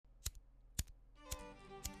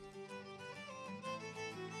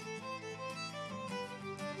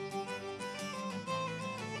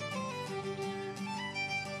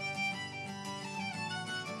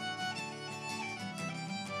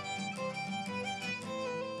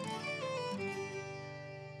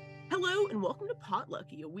and welcome to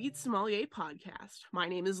Potlucky, a Weed Sommelier podcast. My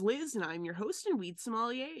name is Liz, and I'm your host and Weed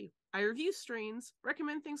Sommelier. I review strains,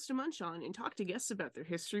 recommend things to munch on, and talk to guests about their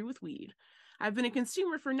history with weed. I've been a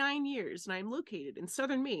consumer for 9 years, and I am located in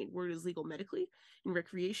southern Maine, where it is legal medically and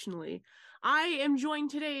recreationally. I am joined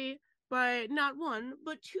today by not one,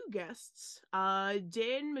 but two guests,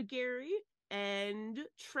 Dan McGarry and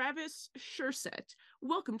Travis Scherset.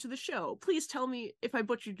 Welcome to the show. Please tell me if I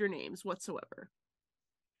butchered your names whatsoever.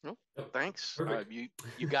 No, thanks.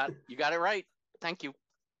 You got it right. Thank you.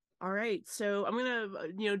 All right, so I'm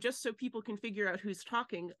gonna, just so people can figure out who's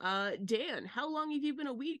talking. Dan, how long have you been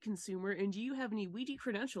a weed consumer, and do you have any weedy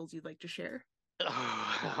credentials you'd like to share?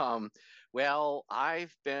 Well,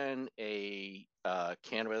 I've been a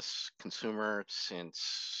cannabis consumer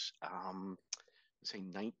since say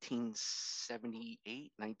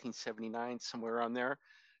 1978, 1979, somewhere around there,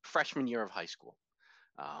 freshman year of high school,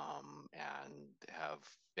 and have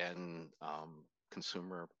been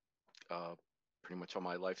consumer pretty much all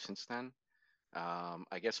my life since then.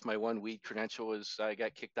 I guess my one weed credential was I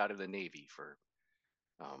got kicked out of the Navy for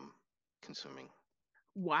consuming.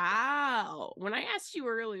 Wow. When I asked you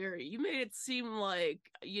earlier, you made it seem like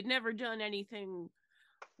you'd never done anything,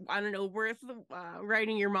 I don't know, worth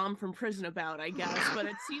writing your mom from prison about, I guess. But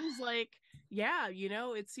it seems like, yeah,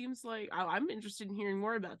 it seems like I'm interested in hearing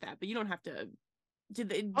more about that. But you don't have to.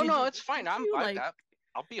 Oh no, it's fine.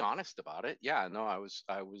 I'll be honest about it. Yeah, no, I was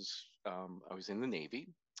in the Navy,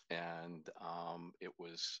 and it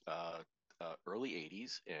was early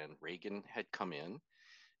 '80s, and Reagan had come in,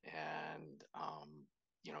 and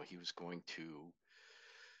he was going to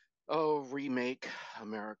remake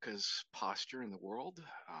America's posture in the world,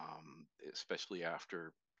 especially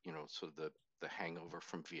after sort of the hangover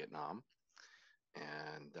from Vietnam,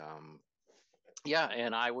 and yeah,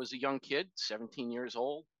 and I was a young kid, 17 years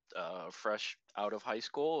old, fresh out of high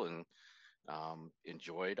school, and I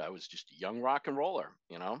was just a young rock and roller,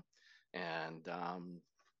 and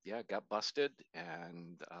yeah, got busted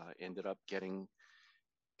and ended up getting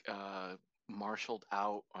marshaled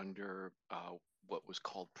out under what was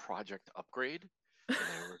called Project Upgrade. And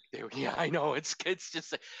they were, yeah, I know it's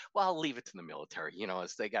just, well, I'll leave it to the military,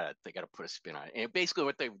 as they gotta put a spin on it. And basically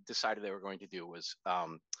what they decided they were going to do was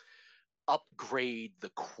upgrade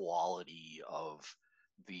the quality of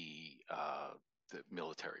the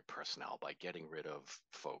military personnel by getting rid of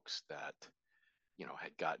folks that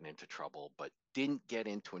had gotten into trouble but didn't get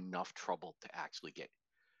into enough trouble to actually get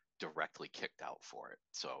directly kicked out for it.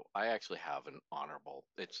 So I actually have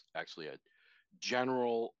it's actually a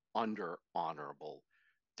general under honorable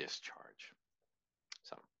discharge.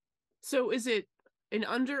 So is it an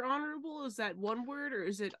under honorable? Is that one word, or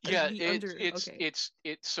is it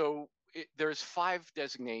there's 5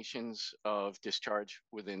 designations of discharge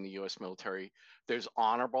within the U.S. military. There's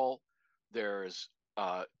honorable, there's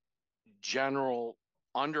general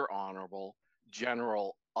under honorable,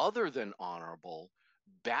 general other than honorable,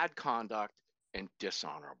 bad conduct, and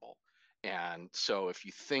dishonorable. And so if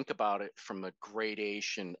you think about it from a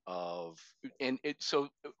gradation of,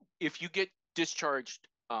 if you get discharged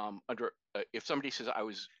if somebody says I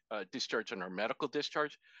was discharged under medical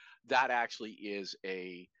discharge, that actually is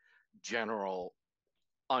a general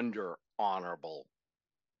under honorable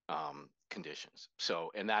conditions.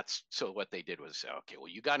 So what they did was say, okay, well,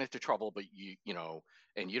 you got into trouble, but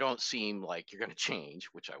and you don't seem like you're going to change,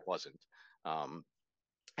 which I wasn't.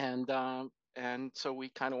 And so we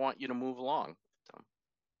kind of want you to move along. So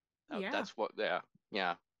yeah, that's what, yeah.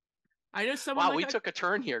 I know someone. Wow, we took a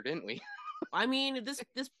turn here, didn't we? I mean, this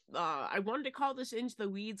I wanted to call this Into the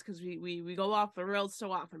Weeds because we go off the rails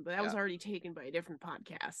so often, but that was already taken by a different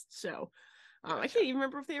podcast. So I can't even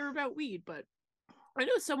remember if they were about weed, but I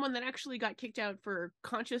know someone that actually got kicked out for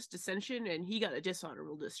conscious dissension, and he got a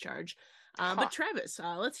dishonorable discharge. But Travis,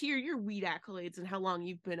 let's hear your weed accolades and how long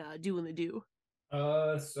you've been doing the do.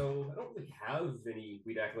 So I don't really have any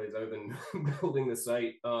weed accolades other than building the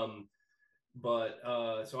site. But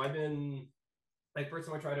so I've been, like, first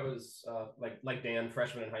time I tried it was like Dan,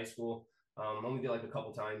 freshman in high school. Only did like a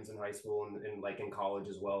couple times in high school and like in college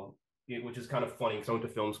as well, which is kind of funny because I went to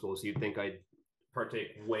film school, so you'd think I'd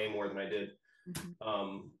partake way more than I did.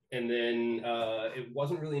 And then it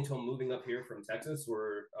wasn't really until moving up here from Texas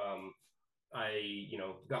where I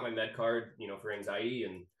got my med card for anxiety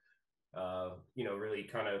and really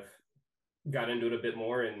kind of got into it a bit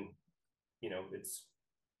more, and it's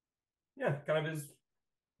kind of is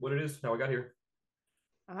what it is how I got here.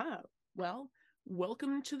 Well,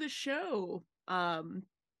 welcome to the show. I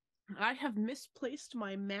have misplaced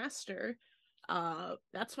my master.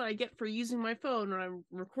 That's what I get for using my phone when I'm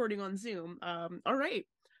recording on Zoom. All right.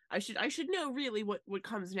 I should know really what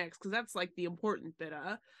comes next, because that's like the important bit.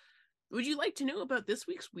 Would you like to know about this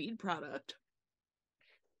week's weed product?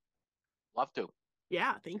 Love to.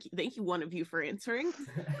 Yeah, thank you, one of you, for answering.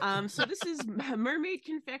 So this is Mermaid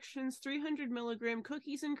Confections 300 milligram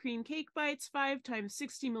cookies and cream cake bites, 5 times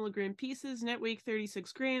 60 milligram pieces, net weight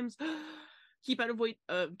 36 grams. Keep out of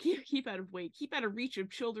reach of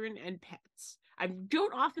children and pets. I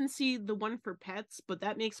don't often see the one for pets, but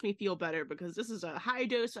that makes me feel better, because this is a high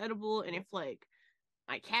dose edible, and if like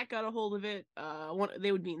my cat got a hold of it,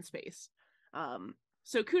 they would be in space.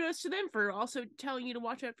 So kudos to them for also telling you to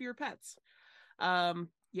watch out for your pets.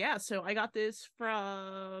 Yeah, so I got this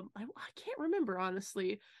from, I can't remember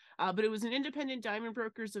honestly, but it was an independent diamond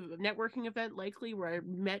brokers of a networking event, likely, where I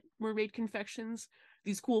met Mermaid Confections,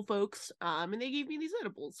 these cool folks, and they gave me these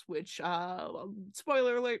edibles, which,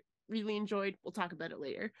 spoiler alert, really enjoyed. We'll talk about it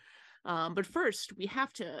later. But first, we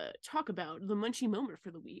have to talk about the munchie moment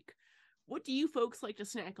for the week. What do you folks like to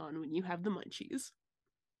snack on when you have the munchies?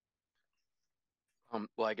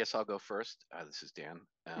 Well, I guess I'll go first. This is Dan.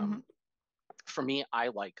 Mm-hmm. For me, I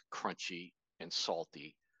like crunchy and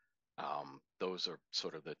salty. Those are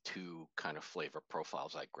sort of the two kind of flavor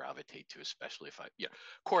profiles I gravitate to, especially if yeah.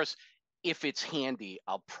 Of course, if it's handy,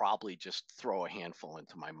 I'll probably just throw a handful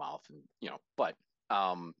into my mouth, and but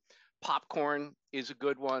popcorn is a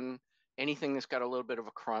good one. Anything that's got a little bit of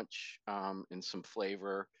a crunch and some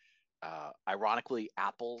flavor. Ironically,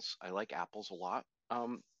 apples. I like apples a lot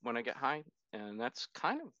when I get high, and that's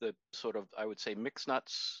kind of the sort of, I would say, mixed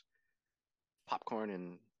nuts, popcorn,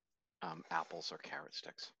 and apples or carrot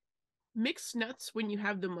sticks. Mixed nuts when you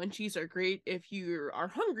have the munchies are great if you are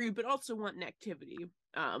hungry but also want an activity.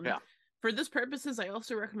 Yeah. For this purposes, I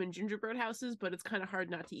also recommend gingerbread houses, but it's kind of hard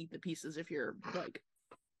not to eat the pieces if you're like,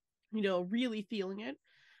 really feeling it.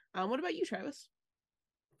 What about you, Travis?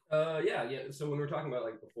 Yeah. So when we were talking about,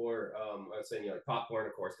 like, before, I was saying, like, popcorn,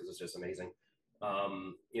 of course, because it's just amazing.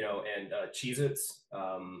 And Cheez-Its.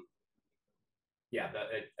 Yeah,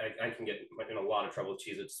 I can get in a lot of trouble with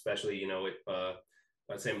Cheez-Its, especially, if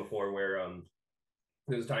I was saying before, where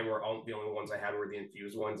there was a time where the only ones I had were the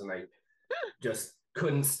infused ones, and I just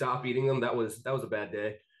couldn't stop eating them. That was a bad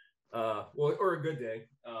day. Or a good day.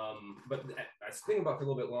 But I was thinking about it for a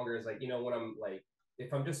little bit longer. Is like, when I'm like,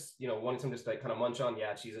 if I'm just, wanting something just like kind of munch on,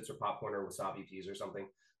 yeah, Cheez-Its or popcorn or wasabi peas or something.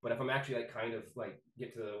 But if I'm actually like kind of like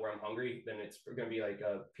get to where I'm hungry, then it's going to be like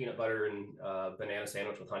a peanut butter and banana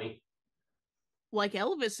sandwich with honey. Like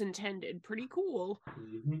Elvis intended. Pretty cool.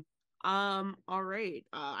 Mm-hmm. All right.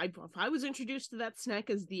 If I was introduced to that snack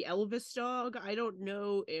as the Elvis dog, I don't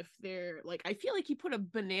know if they're like, I feel like you put a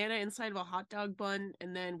banana inside of a hot dog bun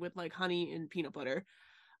and then with like honey and peanut butter.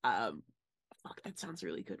 Fuck, that sounds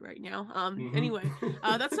really good right now. Anyway,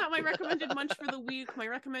 that's not my recommended munch for the week. My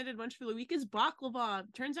recommended munch for the week is baklava.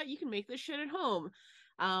 Turns out you can make this shit at home.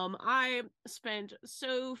 I spent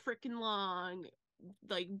so freaking long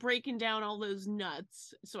like breaking down all those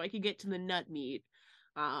nuts so I could get to the nut meat.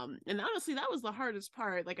 And honestly, that was the hardest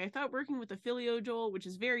part. Like, I thought working with the filio dough, which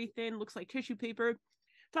is very thin, looks like tissue paper,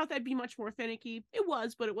 thought that'd be much more finicky. It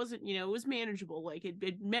was, but it wasn't, it was manageable. Like,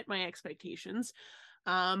 it met my expectations.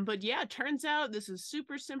 But yeah, turns out this is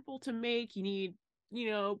super simple to make. You need,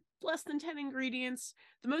 less than 10 ingredients.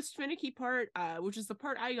 The most finicky part, which is the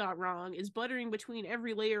part I got wrong, is buttering between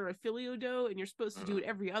every layer of filio dough, and you're supposed to do it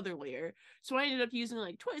every other layer. So I ended up using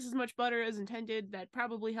like twice as much butter as intended. That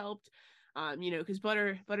probably helped. Because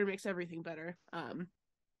butter makes everything better.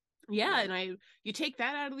 Yeah, and you take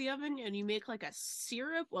that out of the oven and you make like a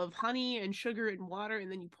syrup of honey and sugar and water, and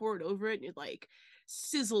then you pour it over it, and it like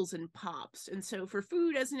sizzles and pops. And so for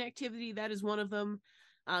food as an activity, that is one of them.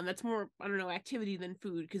 That's more, I don't know, activity than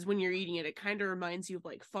food, because when you're eating it, it kind of reminds you of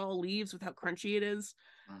like fall leaves with how crunchy it is.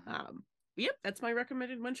 Yep, that's my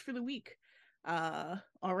recommended munch for the week. All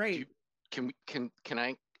right. Can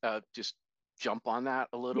I just jump on that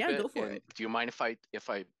a little Yeah, bit? go for it. Do you mind if I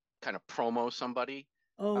kind of promo somebody?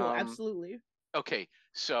 Oh, absolutely. Okay,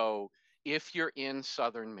 so if you're in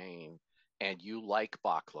Southern Maine and you like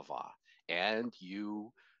baklava and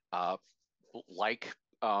you like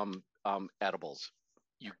edibles,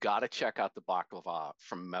 you got to check out the baklava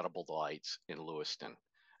from Medible Delights in Lewiston.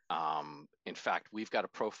 In fact, we've got a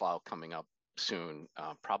profile coming up soon,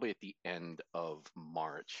 probably at the end of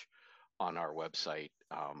March, on our website.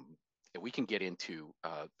 And we can get into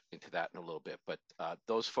that in a little bit, but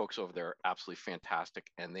those folks over there are absolutely fantastic,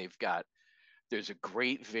 and there's a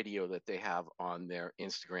great video that they have on their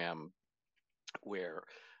Instagram where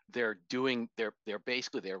they're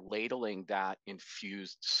basically ladling that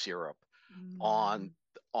infused syrup on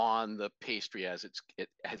on the pastry as it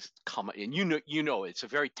has come, and you know it's a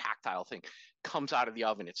very tactile thing. Comes out of the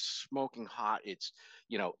oven, it's smoking hot. It's,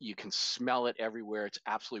 you can smell it everywhere. It's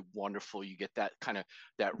absolutely wonderful. You get that kind of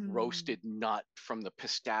that roasted nut from the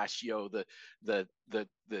pistachio, the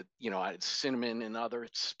cinnamon and other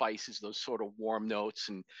spices, those sort of warm notes,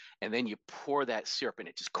 and then you pour that syrup and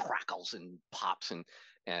it just crackles and pops and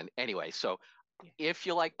anyway, so if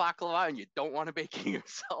you like baklava and you don't want to bake it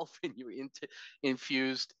yourself and you're into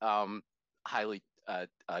infused, highly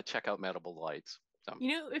check out Medible Delights.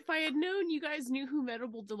 If I had known you guys knew who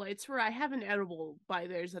Medible Delights were, I have an edible by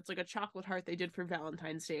theirs that's like a chocolate heart they did for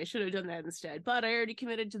Valentine's Day. I should have done that instead, but I already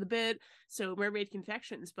committed to the bit, so Mermaid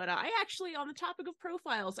Confections. But I actually, on the topic of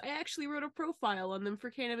profiles, I actually wrote a profile on them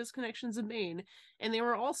for Cannabis Connections in Maine, and they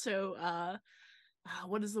were also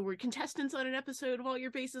what is the word? Contestants on an episode of All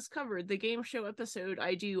Your Bases Covered, the game show episode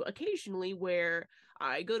I do occasionally where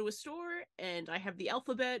I go to a store and I have the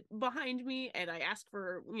alphabet behind me and I ask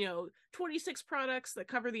for, 26 products that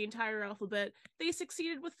cover the entire alphabet. They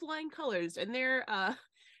succeeded with flying colors, and their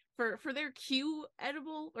for their Q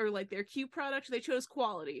edible, or like their Q product, they chose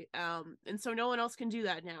quality. And so no one else can do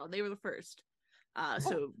that now. They were the first.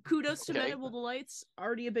 So kudos to Medible Delights.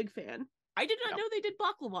 Already a big fan. I did not know they did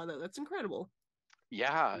baklava though. That's incredible.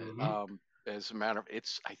 Yeah. As a matter of,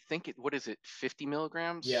 I think what is it, 50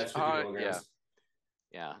 milligrams? Yeah, it's 50 milligrams.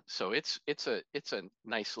 Yeah. So it's a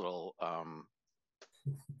nice little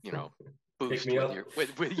boost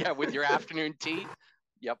with your afternoon tea.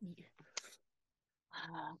 Yep.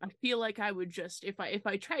 I feel like I would just, if I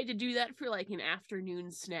tried to do that for like an afternoon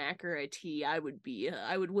snack or a tea, I would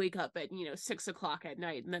wake up at 6 o'clock at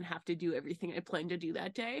night and then have to do everything I planned to do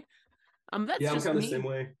that day. That's I'm just kind of me. the same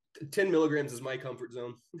way. 10 milligrams is my comfort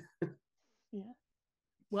zone. Yeah.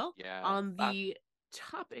 Well, on the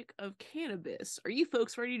topic of cannabis, are you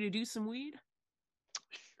folks ready to do some weed?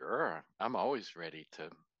 Sure. I'm always ready to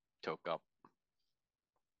toke up.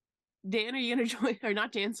 Dan, are you going to join? Or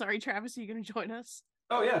not Dan, sorry, Travis, are you going to join us?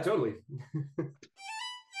 Oh, yeah, totally.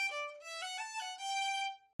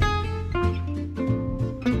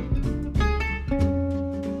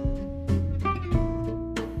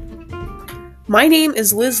 My name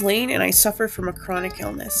is Liz Lane, and I suffer from a chronic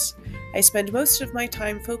illness. I spend most of my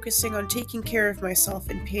time focusing on taking care of myself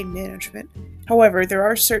in pain management. However, there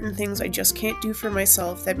are certain things I just can't do for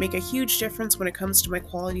myself that make a huge difference when it comes to my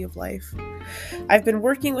quality of life. I've been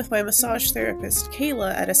working with my massage therapist,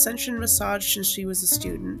 Kayla, at Ascension Massage since she was a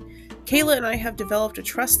student. Kayla and I have developed a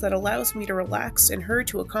trust that allows me to relax and her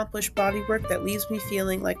to accomplish bodywork that leaves me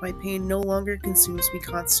feeling like my pain no longer consumes me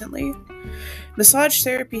constantly. Massage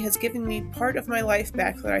therapy has given me part of my life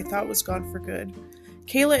back that I thought was gone for good.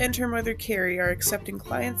 Kayla and her mother Carrie are accepting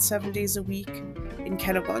clients 7 days a week in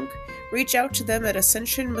Kennebunk. Reach out to them at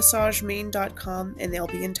ascensionmassagemaine.com and they'll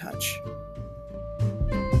be in touch.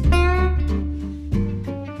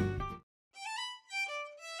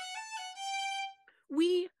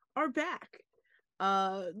 We are back.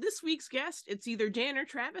 This week's guest, it's either Dan or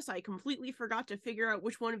Travis. I completely forgot to figure out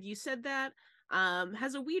which one of you said that.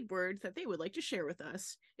 Has a weed word that they would like to share with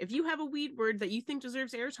us. If you have a weed word that you think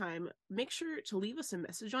deserves airtime, make sure to leave us a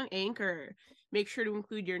message on Anchor. Make sure to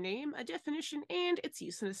include your name, a definition, and its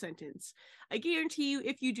use in a sentence. I guarantee you,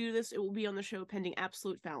 if you do this, it will be on the show pending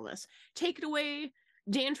absolute foulness. Take it away,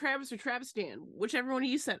 Dan Travis or Travis Dan, whichever one of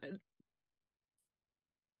you said it.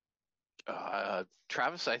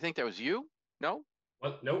 Travis, I think that was you. No?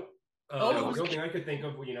 What? Nope. The only thing I could think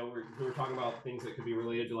of, we were talking about things that could be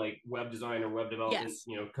related to like web design or web development,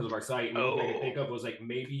 because of our site. And the only thing I could think of was like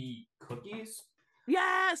maybe cookies.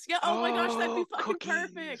 Yes. Yeah. Oh my gosh, that'd be fucking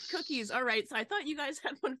perfect. Cookies. All right. So I thought you guys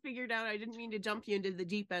had one figured out. I didn't mean to jump you into the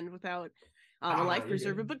deep end without a life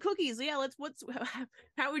preserver, but cookies. Yeah.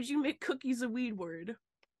 How would you make cookies a weed word?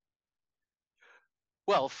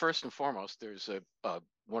 Well, first and foremost, there's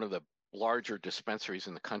one of the larger dispensaries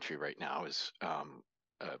in the country right now is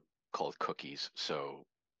called Cookies. So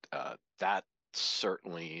that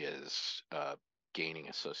certainly is gaining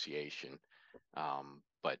association.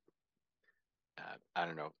 But I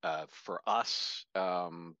don't know. For us,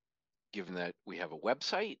 given that we have a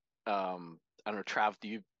website, I don't know, Trav,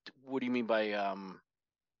 what do you mean by I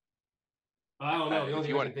don't know. The only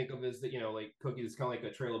thing I can think of is that, like cookies is kind of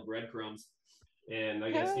like a trail of breadcrumbs. And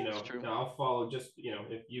I guess, I'll follow just,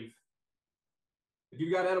 if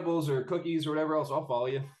you've got edibles or cookies or whatever else, I'll follow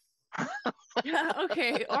you. Yeah,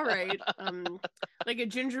 okay, all right. Like a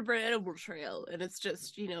gingerbread edible trail, and it's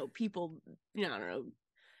just, people, I don't know.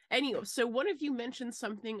 Anyway, so one of you mentioned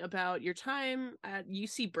something about your time at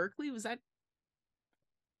UC Berkeley. Was that?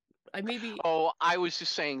 I was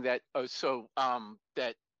just saying that.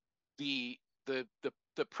 That the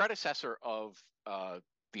the predecessor of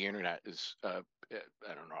the internet is I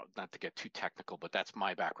don't know, not to get too technical, but that's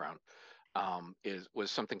my background.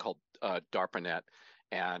 Was something called DARPANET,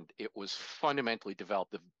 and it was fundamentally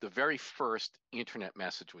developed. The very first internet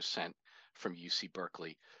message was sent from UC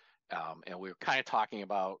Berkeley, and we were kind of talking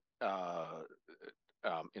about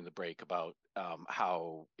in the break about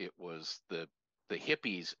how it was the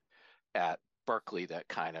hippies at Berkeley that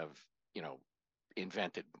kind of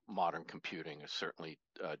invented modern computing, or certainly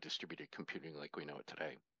distributed computing like we know it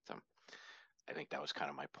today. So I think that was kind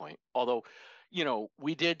of my point. Although,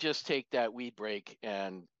 we did just take that weed break,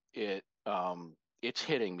 and it's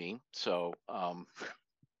hitting me. So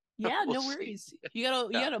yeah, we'll no see. worries. You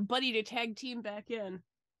got a buddy to tag team back in.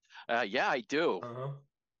 Yeah, I do.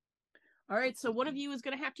 All right, so one of you is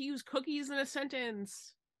gonna have to use cookies in a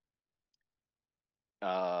sentence.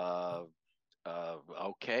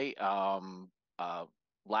 Okay.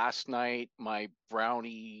 Last night my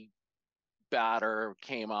brownie batter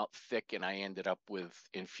came out thick, and I ended up with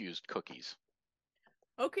infused cookies.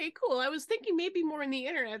 Okay, cool. I was thinking maybe more in the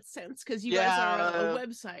internet sense, because you guys are a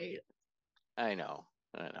website. I know.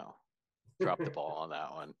 Dropped the ball on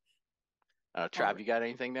that one. Trav, you got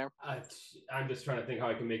anything there? I'm just trying to think how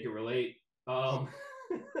I can make it relate.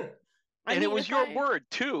 And it was your word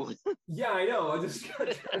too. Yeah, I know. I just trying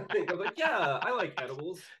to think. I was like, yeah, I like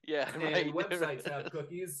edibles. Yeah, and right. Websites have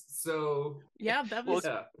cookies, so yeah, that was.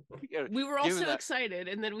 We were all so excited,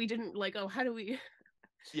 and then we didn't how do we?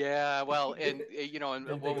 Yeah, well, and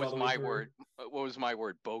and what was my word? What was my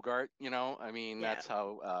word? Bogart. I mean, that's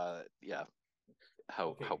how.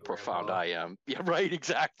 How profound I am. Yeah, right,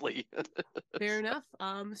 exactly. Fair enough.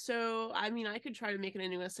 So I mean, I could try to make it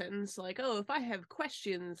into a sentence like, oh, if I have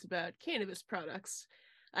questions about cannabis products,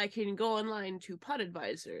 I can go online to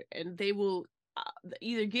PotAdvisor, and they will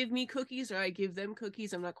either give me cookies or I give them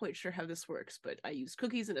cookies. I'm not quite sure how this works, but I use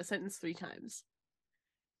cookies in a sentence 3 times.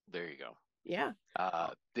 There you go. Yeah.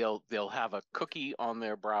 They'll have a cookie on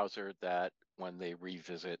their browser that when they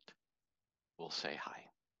revisit will say hi.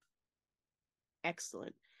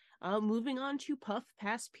 Excellent. Moving on to Puff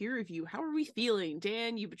past peer review. How are we feeling?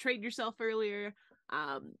 Dan, you betrayed yourself earlier.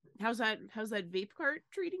 How's that vape cart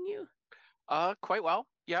treating you? Quite well.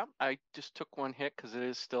 Yeah, I just took one hit because it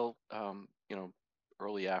is still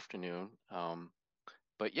early afternoon.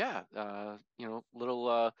 But yeah,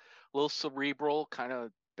 little cerebral, kind of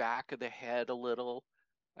back of the head a little,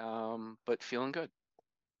 but feeling good.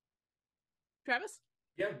 Travis?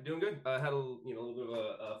 Yeah, doing good. I had a little bit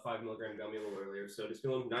of a 5 milligram gummy a little earlier, so just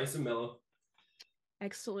feeling nice and mellow.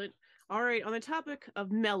 Excellent. All right, on the topic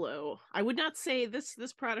of mellow, I would not say this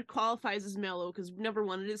product qualifies as mellow, because number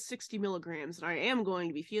one, it is 60 milligrams, and I am going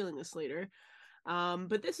to be feeling this later.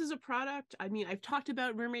 But this is a product, I mean, I've talked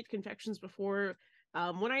about Mermaid Confections before.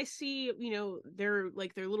 When I see, their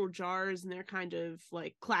little jars and their kind of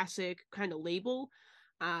like classic kind of label,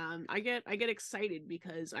 I get excited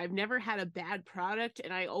because I've never had a bad product,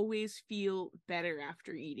 and I always feel better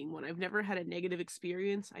after eating one. I've never had a negative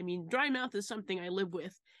experience. I mean, dry mouth is something I live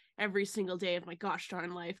with every single day of my gosh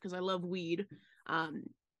darn life because I love weed. And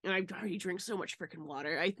I already drink so much freaking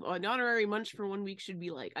water. An honorary munch for 1 week should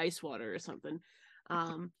be like ice water or something.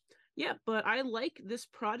 Yeah, but I like this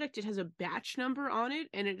product. It has a batch number on it,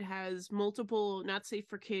 and it has multiple not safe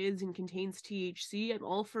for kids and contains THC. I'm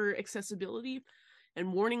all for accessibility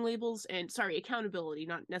and warning labels and accountability,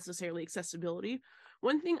 not necessarily accessibility.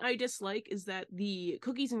 One thing I dislike is that the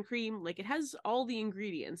cookies and cream, it has all the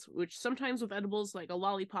ingredients, which sometimes with edibles, like a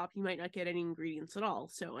lollipop, you might not get any ingredients at all.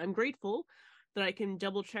 So I'm grateful that I can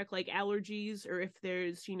double check allergies, or if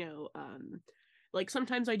there's,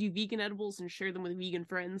 sometimes I do vegan edibles and share them with vegan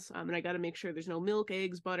friends. And I got to make sure there's no milk,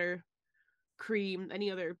 eggs, butter, cream, any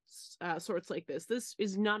other sorts like this. This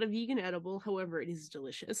is not a vegan edible. However, it is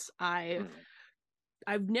delicious.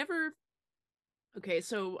 I've never. Okay,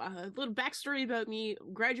 so a little backstory about me.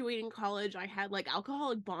 Graduating college, I had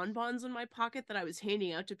alcoholic bonbons in my pocket that I was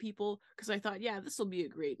handing out to people because I thought, yeah, this will be a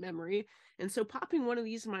great memory. And so popping one of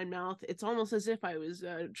these in my mouth, it's almost as if I was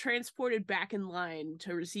transported back in line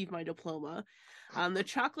to receive my diploma. The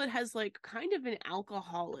chocolate has kind of an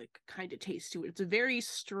alcoholic kind of taste to it. It's a very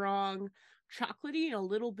strong chocolatey and a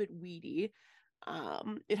little bit weedy.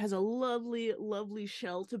 It has a lovely, lovely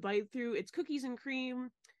shell to bite through. It's cookies and cream,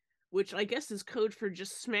 which I guess is code for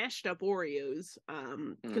just smashed up Oreos.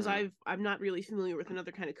 Because I'm not really familiar with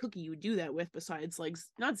another kind of cookie you would do that with besides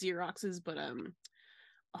not Xerox's, but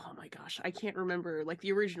oh my gosh, I can't remember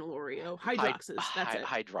the original Oreo. Hydrox's. That's it.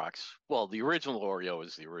 Hydrox. Well, the original Oreo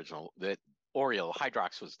is the original. The Oreo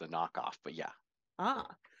Hydrox was the knockoff, but yeah.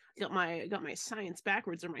 Got my science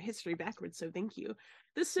backwards or my history backwards, so thank you.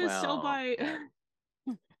 This is sold by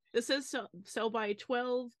This says sell by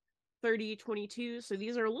 12, 30, 22. So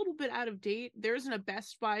these are a little bit out of date. There isn't a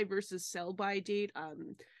best by versus sell by date.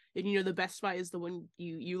 And the best buy is the one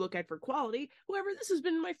you look at for quality. However, this has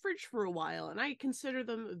been in my fridge for a while, and I consider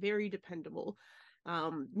them very dependable.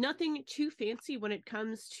 Nothing too fancy when it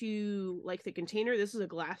comes to like the container. This is a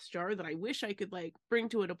glass jar that I wish I could like bring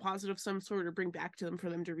to a deposit of some sort or bring back to them for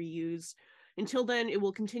them to reuse. Until then, it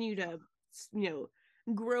will continue to,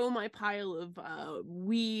 grow my pile of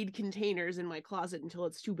weed containers in my closet until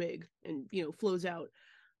it's too big and flows out.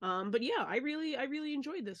 But yeah, I really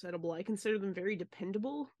enjoyed this edible. I consider them very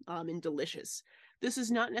dependable and delicious. This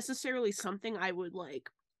is not necessarily something I would like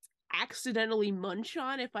accidentally munch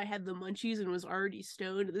on if I had the munchies and was already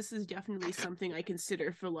stoned. This is definitely something I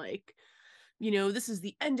consider for like, this is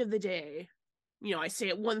the end of the day. I say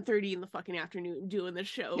at 1:30 in the fucking afternoon doing this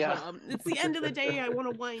show, Yeah. but it's the end of the day. I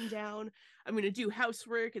want to wind down. I'm going to do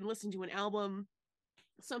housework and listen to an album,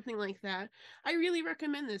 something like that. I really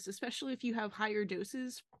recommend this, especially if you have higher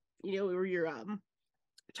doses, or your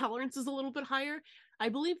tolerance is a little bit higher. I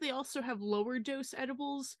believe they also have lower dose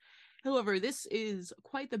edibles. However, this is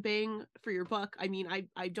quite the bang for your buck. I mean,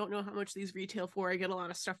 I don't know how much these retail for. I get a lot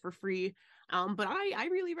of stuff for free. But I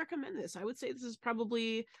really recommend this. I would say this is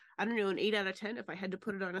probably, I don't know, an 8 out of 10 if I had to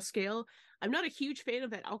put it on a scale. I'm not a huge fan of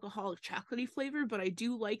that alcoholic chocolatey flavor, but I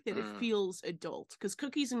do like that it feels adult, because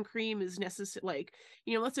cookies and cream is necessary. Like,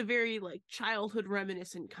 that's a very like childhood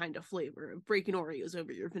reminiscent kind of flavor of breaking Oreos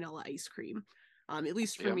over your vanilla ice cream. At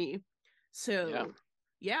least for me. So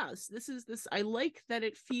yes, this I like that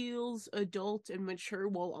it feels adult and mature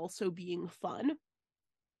while also being fun.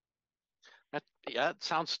 It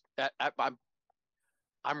sounds.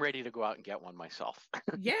 I'm ready to go out and get one myself.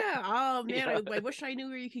 Yeah. Oh man, I wish I knew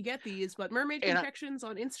where you could get these, but Mermaid Confections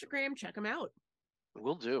on Instagram, check them out.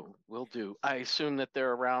 Will do. I assume that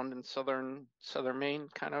they're around in southern Maine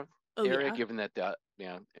kind of area, given that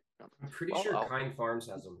I'm pretty sure Kind Farms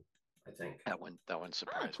has them. I think that one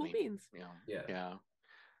surprised cool me. Beans. Yeah.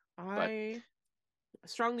 I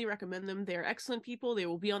strongly recommend them. They're excellent people. They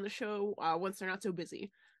will be on the show once they're not so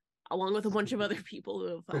busy, along with a bunch of other people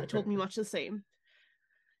who have told me much the same.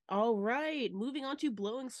 All right, moving on to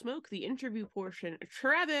Blowing Smoke, the interview portion.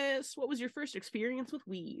 Travis, what was your first experience with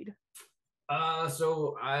weed?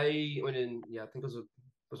 So I went in. I think it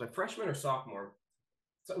was I freshman or sophomore.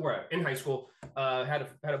 So where in high school, had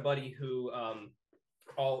a buddy who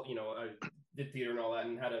did theater and all that,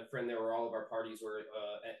 and had a friend there where all of our parties were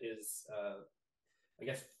at his I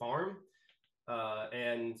guess farm,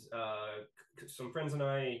 and some friends and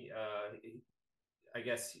I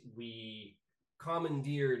guess we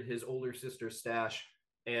commandeered his older sister's stash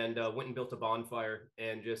and went and built a bonfire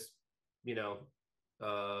and just made a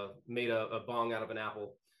bong out of an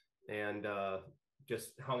apple and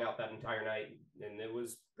just hung out that entire night, and it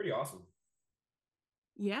was pretty awesome.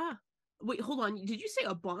 Yeah. Wait, hold on. Did you say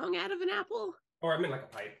a bong out of an apple? Or I mean like a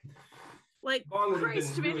pipe. Like,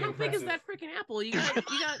 Christ, man, really how big is that freaking apple? You got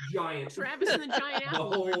giant. Travis and the giant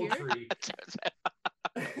apple. The whole tree.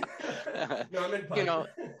 No, I meant pipe.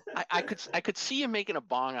 I could see you making a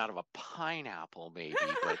bong out of a pineapple, maybe,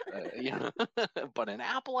 but but an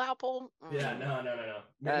apple. Yeah, no.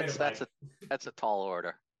 That's a tall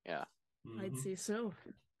order. Yeah, I'd say so.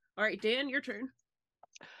 All right, Dan, your turn.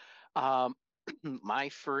 My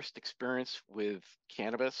first experience with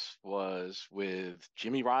cannabis was with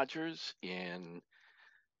Jimmy Rogers in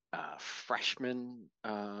freshman.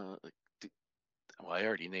 Well, I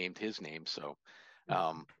already named his name, so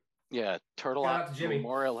Turtle Out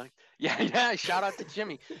Memorial. Yeah. Shout out to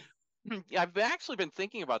Jimmy. I've actually been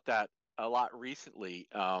thinking about that a lot recently,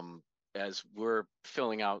 as we're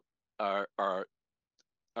filling out our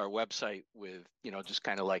website with just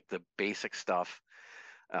kind of like the basic stuff.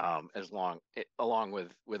 Along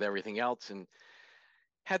with everything else, and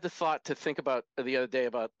had the thought to think about the other day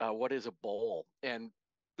about what is a bowl, and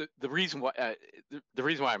the reason why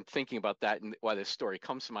I'm thinking about that and why this story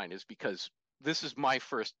comes to mind is because this is my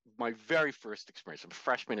very first experience. I'm a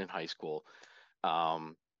freshman in high school,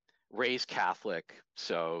 raised Catholic,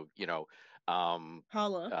 so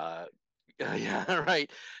Holla. Yeah, right.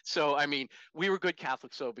 So, I mean, we were good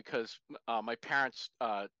Catholics, so because my parents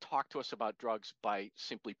talked to us about drugs by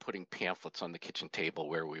simply putting pamphlets on the kitchen table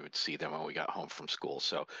where we would see them when we got home from school.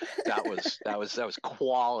 So that was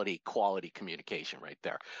quality communication right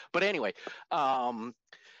there. But anyway, so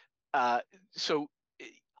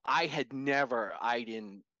I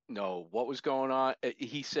didn't know what was going on.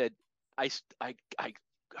 He said, how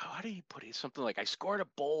did he put it? Something like, I scored a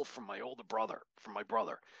bowl from my brother.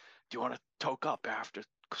 Do you want to toke up after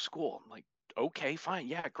school? I'm like, okay, fine.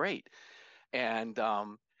 Yeah, great. And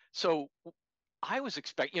so I was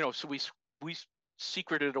expecting, so we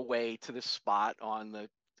secreted away to this spot on the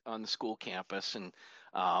school campus, and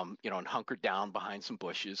and hunkered down behind some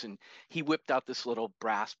bushes, and he whipped out this little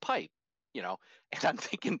brass pipe, and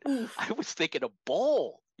Oof. I was thinking a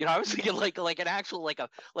bowl. I was thinking like an actual like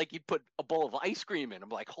you'd put a bowl of ice cream in. I'm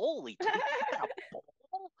like, holy, did he got a bowl?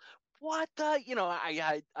 What the?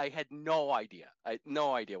 I had no idea. I had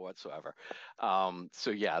no idea whatsoever. So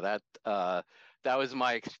yeah, that was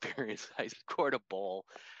my experience. I scored a bowl,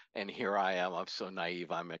 and here I am. I'm so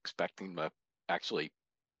naive. I'm expecting to actually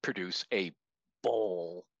produce a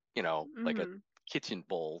bowl, like a kitchen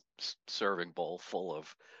bowl, serving bowl full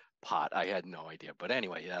of pot. I had no idea. But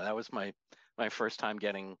anyway, yeah, that was my first time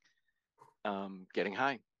getting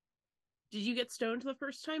high. Did you get stoned the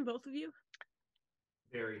first time, both of you?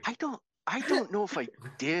 Very. I don't know if I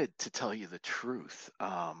did, to tell you the truth.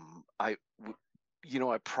 I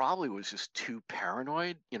probably was just too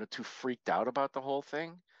paranoid, too freaked out about the whole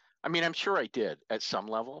thing. I mean, I'm sure I did at some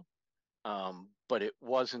level, but it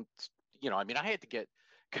wasn't, I had to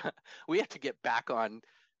we had to get back on,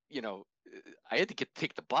 I had to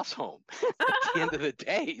take the bus home at the end of the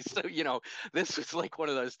day. So, this was like one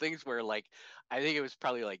of those things where, like, I think it was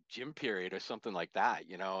probably like gym period or something like that,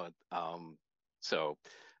 So,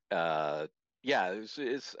 yeah,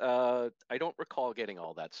 I don't recall getting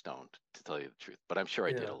all that stoned, to tell you the truth, but I'm sure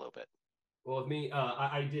I did a little bit. Well, with me,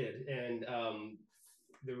 I did, and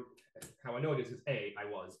how I know it is A, I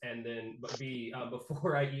was, and then but B,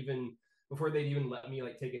 before they'd even let me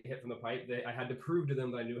like take a hit from the pipe, I had to prove to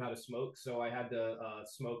them that I knew how to smoke. So I had to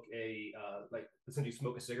smoke essentially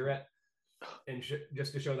smoke a cigarette, and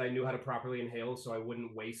just to show that I knew how to properly inhale, so I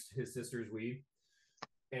wouldn't waste his sister's weed.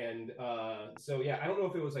 And so yeah, I don't know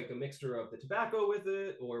if it was like a mixture of the tobacco with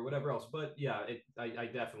it or whatever else, but yeah, I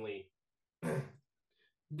definitely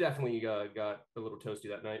definitely got a little toasty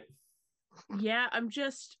that night. Yeah, I'm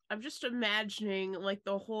just imagining like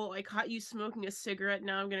the whole, I caught you smoking a cigarette,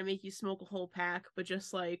 now I'm gonna make you smoke a whole pack, but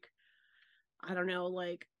just like, I don't know,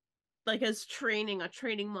 like as a training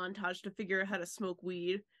montage to figure out how to smoke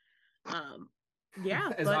weed.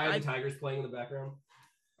 Yeah, As but Eye of the Tiger's playing in the background.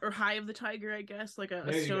 Or High of the Tiger, I guess, like a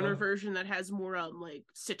There you stoner go. version that has more like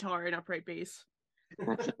sitar and upright bass.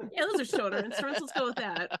 Yeah, those are stoner instruments. Let's go with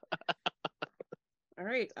that. All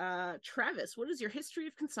right, Travis, what does your history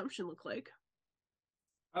of consumption look like?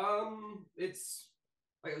 It's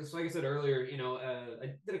like I said earlier, I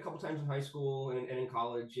did a couple times in high school and in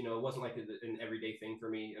college. It wasn't like an everyday thing for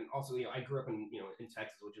me. And also, I grew up in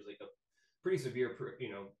Texas, which is like a pretty severe,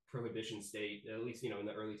 prohibition state. At least, in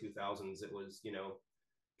the early 2000s, it was,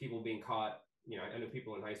 people being caught. I know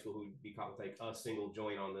people in high school who'd be caught with like a single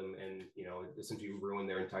joint on them, and essentially ruin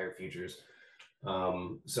their entire futures.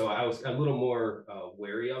 So I was a little more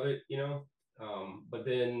wary of it, but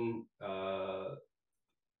then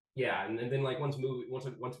yeah, and then like once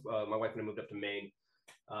my wife and I moved up to Maine,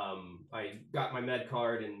 I got my med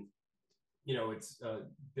card, and it's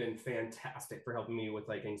been fantastic for helping me with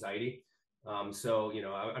like anxiety. So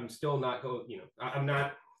I'm still not I'm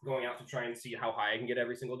not going out to try and see how high I can get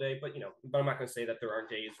every single day, but but I'm not going to say that there aren't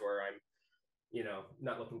days where I'm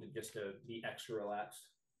not looking to be extra relaxed.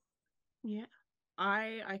 Yeah,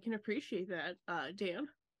 I can appreciate that. Dan?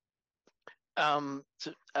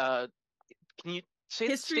 So, can you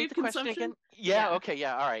History state of the question consumption? again? Yeah. Okay.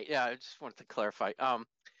 Yeah. All right. Yeah. I just wanted to clarify.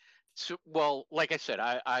 So, well, like I said,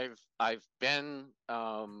 I've been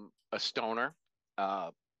a stoner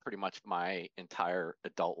pretty much my entire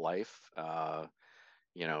adult life.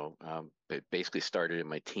 It basically started in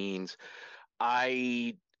my teens.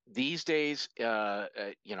 I These days,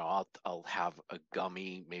 I'll have a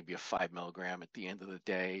gummy, maybe a 5 milligram at the end of the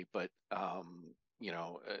day, but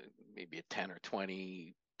maybe a 10 or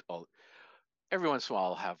 20. Every once in a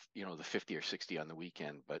while I'll have, the 50 or 60 on the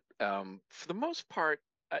weekend. But for the most part,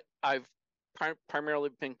 I've primarily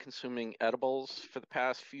been consuming edibles for the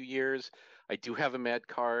past few years. I do have a med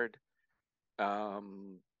card. I've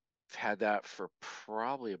had that for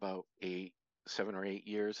probably about 7 or 8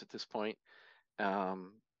 years at this point.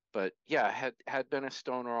 But yeah, I had been a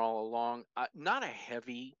stoner all along. Not a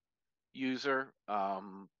heavy user,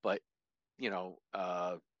 but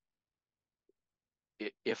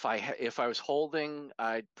if I was holding,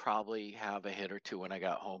 I'd probably have a hit or two when I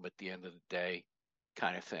got home at the end of the day,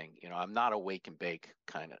 kind of thing. I'm not a wake and bake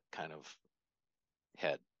kind of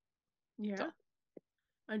head. Yeah. So.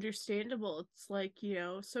 Understandable. It's like,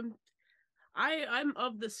 I'm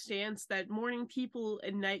of the stance that morning people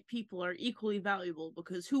and night people are equally valuable,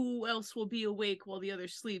 because who else will be awake while the other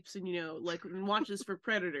sleeps and and watches for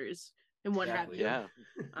predators and what have you. Yeah.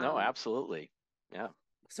 No, absolutely. Yeah.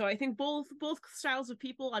 So I think both styles of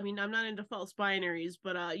people, I mean, I'm not into false binaries,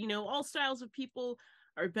 but all styles of people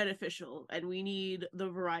are beneficial and we need the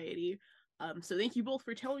variety. So thank you both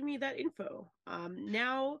for telling me that info.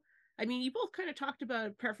 Now, I mean, you both kind of talked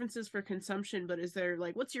about preferences for consumption, but is there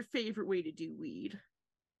what's your favorite way to do weed?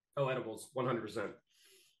 Oh, edibles, 100%.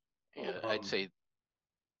 Yeah, I'd say.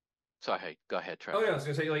 So hey, go ahead, Trev. Oh yeah, I was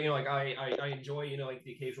gonna say I enjoy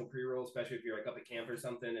the occasional pre-roll, especially if you're like up at camp or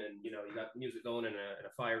something, and you got music going and a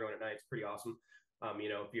fire going at night. It's pretty awesome.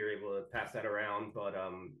 If you're able to pass that around, but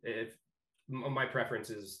if my preference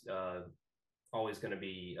is always going to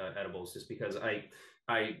be edibles, just because I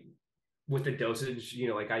with the dosage,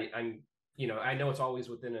 I know it's always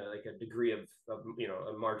within a degree of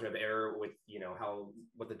a margin of error with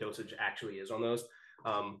what the dosage actually is on those.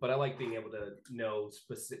 But I like being able to know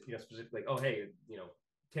specifically, oh, hey,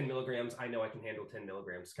 10 milligrams, I know I can handle 10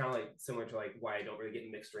 milligrams. Kind of like similar to why I don't really get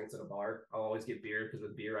mixed drinks at a bar. I'll always get beer because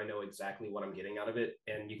with beer, I know exactly what I'm getting out of it.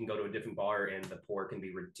 And you can go to a different bar and the pour can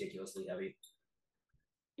be ridiculously heavy.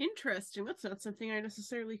 Interesting. That's not something I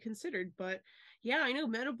necessarily considered, but yeah, I know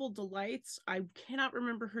Medical Delights. I cannot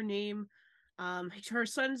remember her name. Her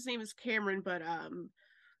son's name is Cameron, but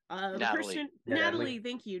the person Natalie,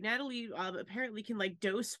 thank you. Natalie apparently can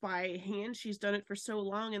dose by hand. She's done it for so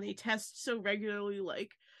long and they test so regularly.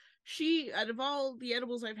 She, out of all the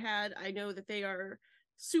edibles I've had, I know that they are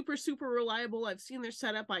super, super reliable. I've seen their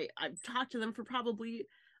setup. I've talked to them for probably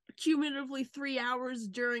cumulatively 3 hours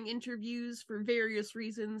during interviews for various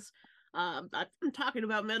reasons. I'm talking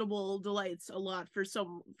about Medical Delights a lot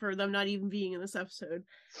for them not even being in this episode.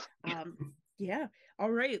 Yeah.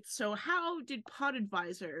 All right. So how did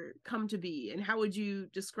PotAdvisor come to be, and how would you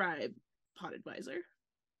describe PotAdvisor?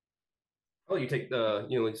 Oh, you take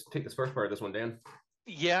let's take this first part of this one, Dan.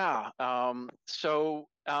 Yeah. But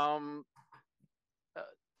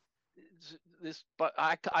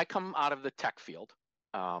I come out of the tech field,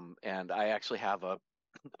 and I actually have a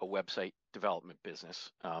website development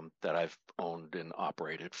business that I've owned and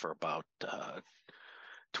operated for about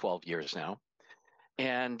 12 years now.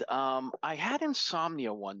 And I had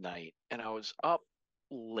insomnia one night and I was up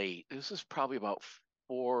late. This is probably about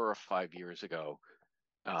 4 or 5 years ago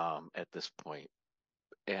at this point.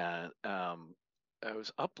 And I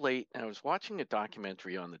was up late and I was watching a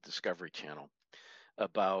documentary on the Discovery Channel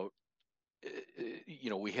about,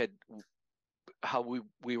 we had how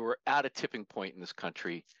we were at a tipping point in this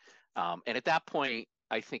country. And at that point,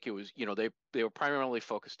 I think it was, they were primarily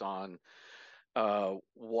focused on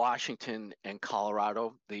Washington and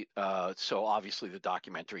Colorado. So obviously the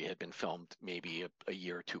documentary had been filmed maybe a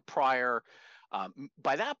year or two prior.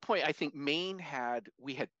 By that point, I think we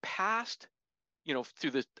had passed,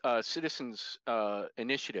 through the Citizens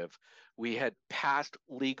Initiative, we had passed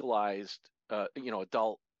legalized,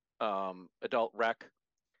 adult rec,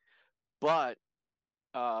 but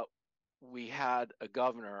we had a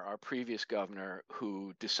governor, our previous governor,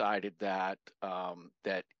 who decided that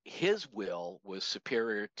that his will was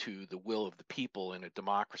superior to the will of the people in a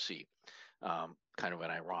democracy. Kind of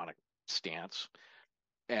an ironic stance,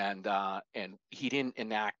 and he didn't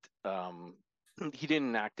enact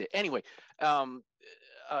it anyway.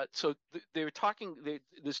 So they were talking.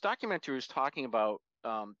 This documentary was talking about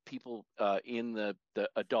people in the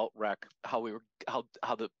adult rec, how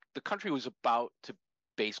the country was about to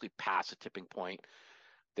basically pass a tipping point,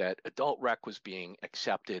 that adult rec was being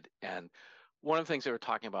accepted. And one of the things they were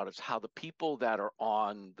talking about is how the people that are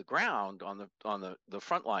on the ground, on the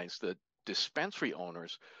front lines, the dispensary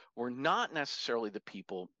owners, were not necessarily the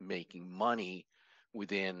people making money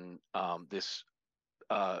within this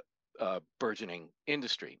burgeoning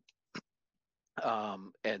industry.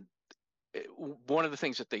 And one of the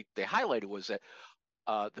things that they highlighted was that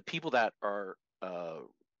the people that are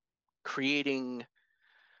creating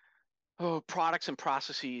products and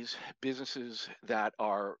processes, businesses that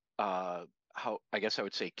are how I guess I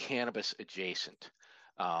would say cannabis adjacent,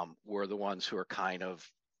 were the ones who are kind of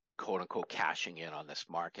quote unquote cashing in on this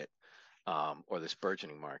market, or this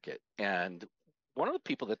burgeoning market. And one of the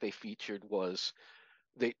people that they featured was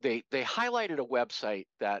they highlighted a website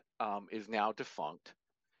that is now defunct,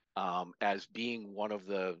 as being one of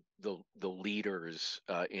the leaders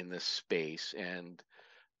in this space, and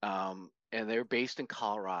they're based in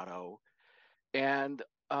Colorado. And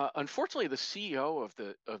unfortunately, the CEO of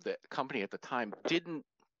the company at the time didn't,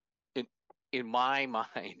 in my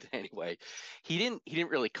mind anyway, he didn't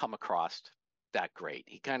really come across that great.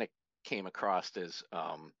 He kind of came across as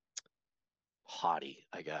haughty,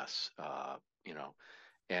 I guess,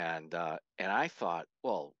 and I thought,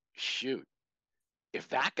 well, shoot, if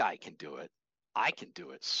that guy can do it, I can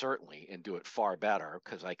do it certainly, and do it far better,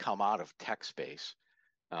 because I come out of tech space.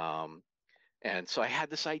 And so I had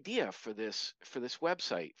this idea for this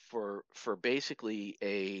website for basically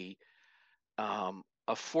a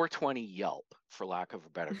 420 Yelp, for lack of a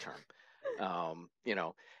better term. You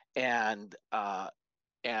know, and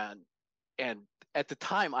and and at the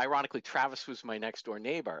time, ironically, Travis was my next door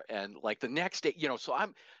neighbor, and like the next day, so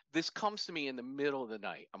this comes to me in the middle of the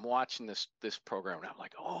night. I'm watching this program, and I'm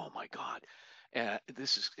like, oh my god, and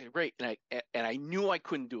this is great, and I knew I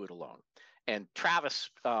couldn't do it alone. And Travis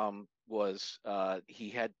was he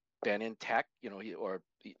had been in tech,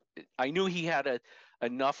 I knew he had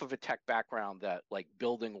enough of a tech background that like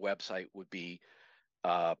building a website would be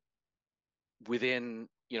within,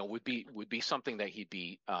 would be something that he'd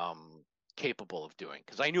be capable of doing,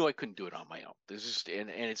 because I knew I couldn't do it on my own. This is and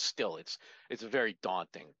it's a very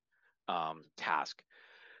daunting task.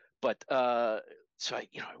 But so I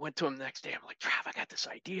went to him the next day. I'm like, Trav, I got this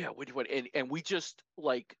idea. What do you want? And we just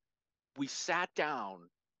like we sat down,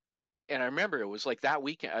 and I remember it was like that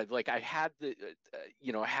weekend. I had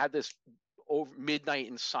I had this over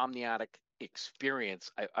midnight insomniatic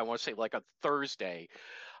experience. I want to say like a Thursday.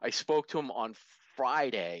 I spoke to him on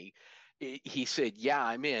Friday. He said, "Yeah,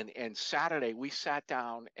 I'm in." And Saturday we sat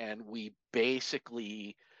down and we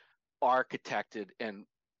basically architected and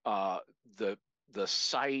the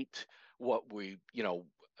site. What we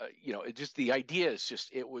it just, the idea is just,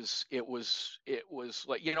 it was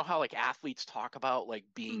like, how like athletes talk about like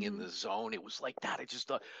being in the zone. It was like that. It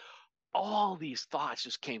just all these thoughts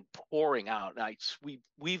just came pouring out. And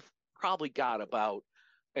we've probably got about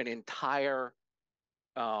an entire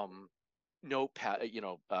notepad,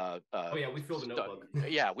 oh yeah, we filled a notebook.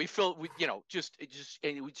 Yeah, and we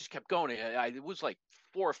just kept going. It was like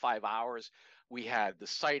 4 or 5 hours. We had the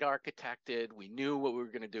site architected. We knew what we were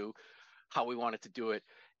going to do, how we wanted to do it,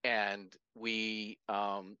 and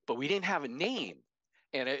but we didn't have a name.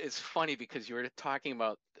 And it's funny because you were talking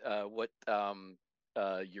about what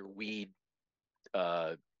your weed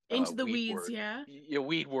Into the weed weeds, word. yeah. Your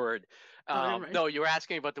weed word. No, you were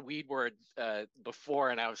asking about the weed word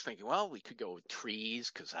before, and I was thinking, well, we could go with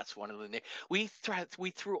trees because that's one of the names. We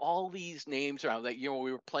threw all these names around. That we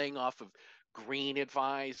were playing off of Green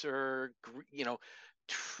Advisor, and all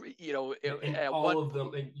of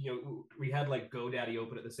them. And, we had like GoDaddy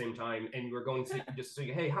open at the same time, and we were going to just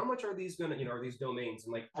say, hey, how much are these gonna, are these domains?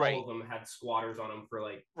 And like all of them had squatters on them for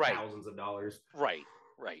like thousands of dollars. Right.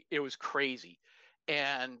 It was crazy.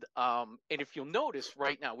 And if you'll notice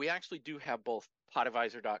right now, we actually do have both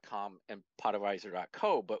PotAdvisor.com and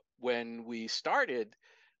PotAdvisor.co. But when we started,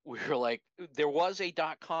 we were like, there was a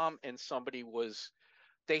 .com, and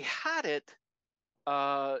they had it.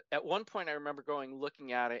 At one point, I remember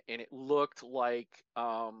looking at it, and it looked like,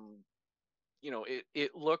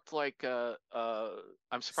 it looked like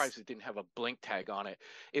I'm surprised it didn't have a blink tag on it.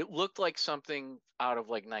 It looked like something out of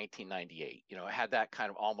like 1998. It had that kind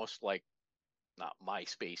of almost like, not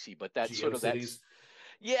MySpacey, but that sort of that.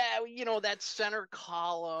 Yeah, that center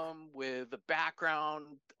column with the background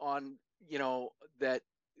on, that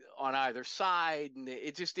on either side, and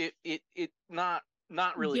it just it not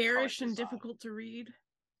really garish and difficult to read.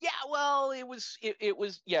 Yeah, well, it was it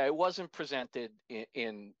wasn't presented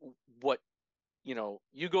in what, you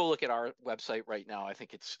go look at our website right now. I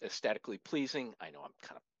think it's aesthetically pleasing. I know I'm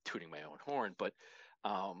kind of tooting my own horn, but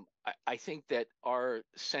I think that our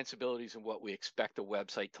sensibilities and what we expect a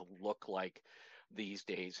website to look like these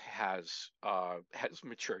days has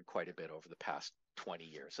matured quite a bit over the past 20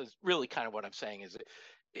 years. That's really kind of what I'm saying. Is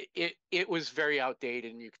it was very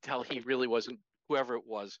outdated, and you could tell he really wasn't, whoever it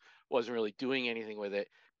wasn't really doing anything with it,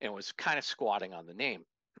 and was kind of squatting on the name.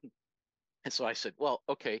 And so I said, well,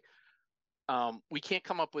 okay, we can't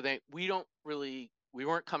come up with any. We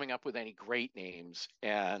weren't coming up with any great names,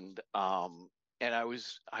 and I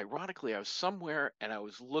was somewhere, and I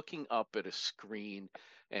was looking up at a screen,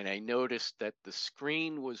 and I noticed that the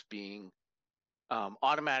screen was being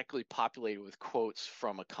automatically populated with quotes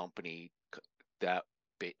from a company that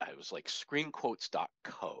I was like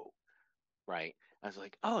screenquotes.co, right? I was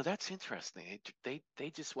like, oh, that's interesting. They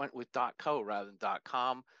just went with .co rather than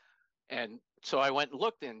 .com, and so I went and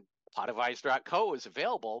looked, and PotAdvisor.co is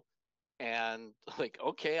available, and like,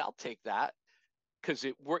 okay, I'll take that, because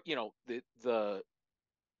it worked.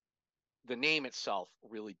 The name itself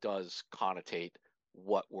really does connotate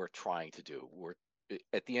what we're trying to do.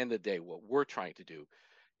 At the end of the day, what we're trying to do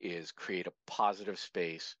is create a positive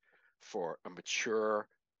space for a mature,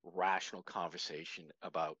 rational conversation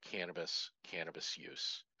about cannabis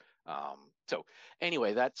use. So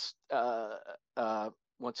anyway, that's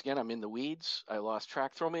once again, I'm in the weeds. I lost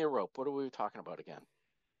track. Throw me a rope. What are we talking about again?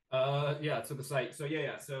 Yeah, so the site. So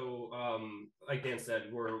yeah. So like Dan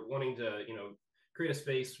said, we're wanting to, create a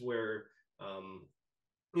space where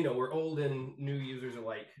where old and new users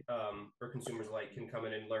alike, or consumers alike, can come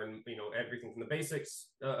in and learn, everything from the basics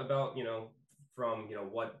about, from,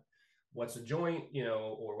 what's a joint,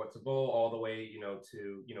 or what's a bowl, all the way,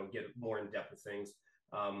 to, get more in depth with things.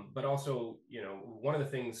 But also, one of the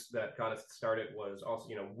things that got us started was also,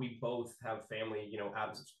 we both have family,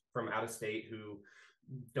 from out of state who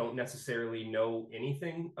don't necessarily know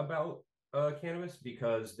anything about cannabis,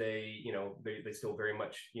 because they still very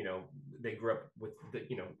much, they grew up with the,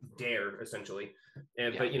 dare essentially,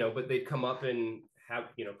 and but they'd come up and have,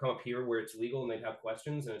 come up here where it's legal, and they'd have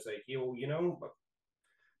questions, and it's like,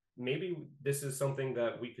 maybe this is something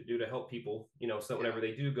that we could do to help people, so whenever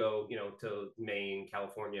they do go, to Maine,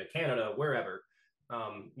 California, Canada, wherever,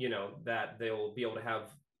 that they'll be able to have,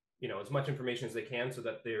 as much information as they can, so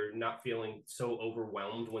that they're not feeling so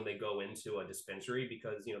overwhelmed when they go into a dispensary,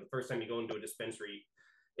 because, the first time you go into a dispensary,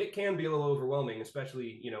 it can be a little overwhelming,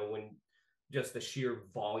 especially, when just the sheer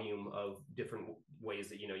volume of different ways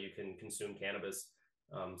that, you can consume cannabis.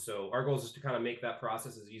 So our goal is to kind of make that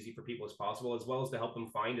process as easy for people as possible, as well as to help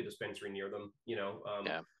them find a dispensary near them,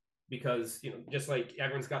 because, just like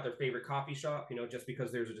everyone's got their favorite coffee shop, just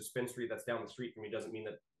because there's a dispensary that's down the street from you doesn't mean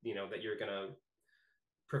that, that you're going to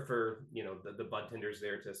prefer, the bud tenders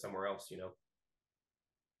there to somewhere else,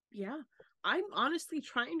 Yeah. I'm honestly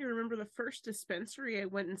trying to remember the first dispensary I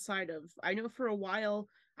went inside of. I know for a while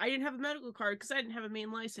I didn't have a medical card because I didn't have a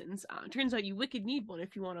Maine license. Turns out you wicked need one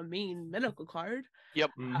if you want a Maine medical card.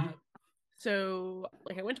 Yep. So,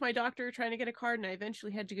 like, I went to my doctor trying to get a card, and I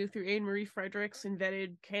eventually had to go through Anne Marie Fredericks and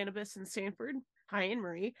vetted cannabis in Sanford. Hi, Anne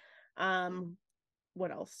Marie. What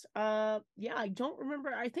else? Yeah, I don't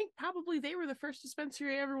remember. I think probably they were the first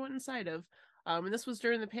dispensary I ever went inside of. And this was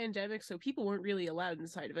during the pandemic, so people weren't really allowed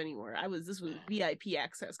inside of anywhere. This was VIP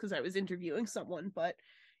access because I was interviewing someone. But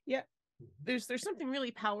yeah, there's something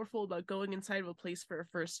really powerful about going inside of a place for a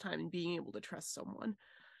first time and being able to trust someone.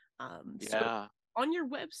 So on your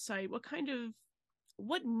website,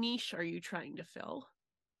 what niche are you trying to fill?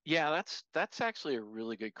 Yeah, that's actually a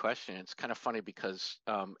really good question. It's kind of funny because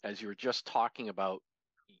as you were just talking about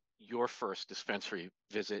your first dispensary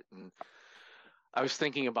visit, and I was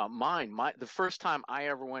thinking about mine. The first time I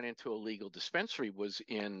ever went into a legal dispensary was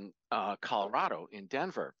in Colorado, in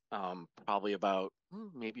Denver, probably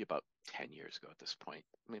maybe about 10 years ago at this point,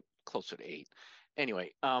 maybe closer to 8.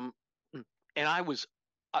 Anyway, and I was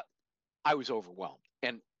overwhelmed.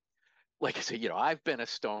 And like I said, I've been a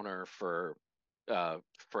stoner for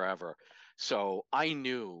forever. So I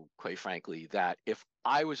knew, quite frankly, that if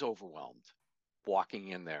I was overwhelmed walking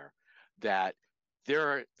in there, that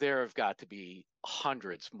there have got to be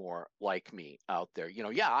hundreds more like me out there.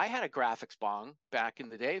 I had a graphics bong back in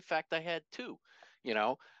the day. In fact, I had 2,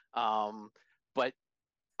 but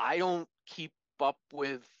I don't keep up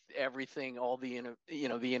with everything, all the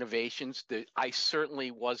the innovations. That I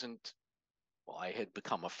certainly wasn't. Well, I had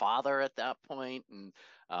become a father at that point, and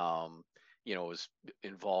was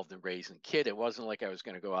involved in raising a kid. It wasn't like I was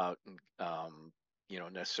going to go out and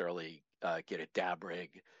necessarily get a dab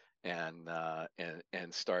rig and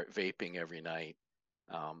start vaping every night.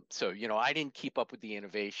 So I didn't keep up with the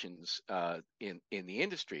innovations in the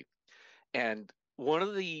industry. And one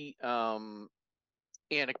of the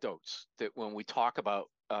anecdotes that when we talk about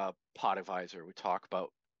PotAdvisor, we talk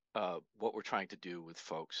about what we're trying to do with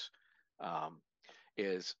folks,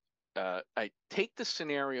 is I take the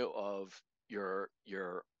scenario of your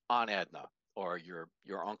Aunt Edna or your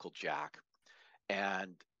Uncle Jack,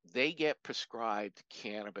 and they get prescribed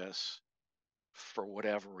cannabis for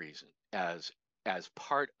whatever reason as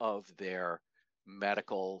part of their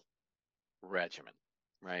medical regimen,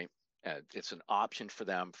 right? It's an option for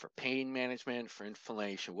them for pain management, for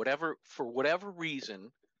inflammation, whatever. For whatever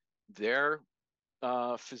reason, their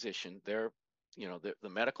physician, their the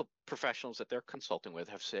medical professionals that they're consulting with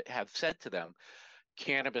have said to them,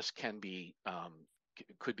 cannabis could be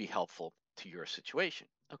helpful to your situation.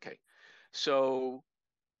 Okay, so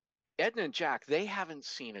Edna and Jack, they haven't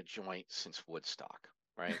seen a joint since Woodstock,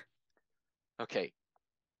 right? Okay,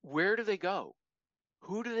 where do they go?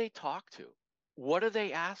 Who do they talk to? What do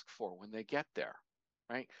they ask for when they get there,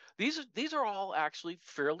 right? These are all actually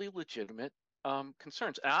fairly legitimate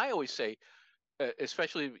concerns. And I always say,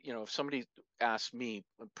 especially, if somebody asks me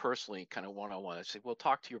personally, kind of one-on-one, I say, well,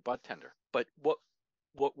 talk to your bud tender. But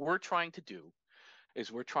what we're trying to do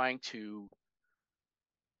is we're trying to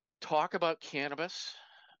talk about cannabis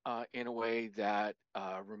in a way that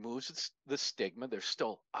removes the stigma. There's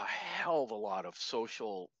still a hell of a lot of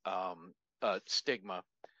social stigma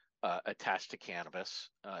attached to cannabis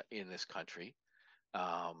in this country.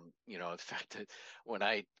 In fact, when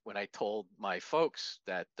I told my folks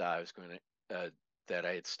that I was going to that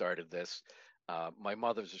I had started this, my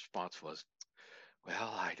mother's response was,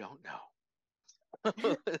 "Well, I don't know."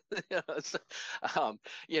 So,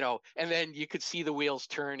 and then you could see the wheels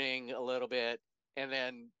turning a little bit. And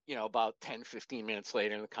then, about 10, 15 minutes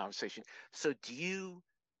later in the conversation, so do you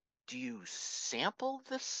sample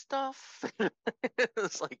this stuff?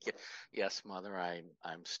 It's like, yes, mother,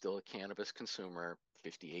 I'm still a cannabis consumer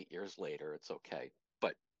 58 years later. It's okay.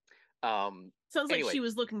 But Sounds like anyway, she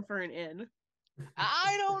was looking for an in.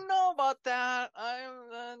 I don't know about that.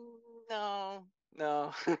 No,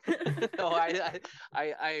 no, no.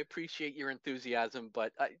 I appreciate your enthusiasm,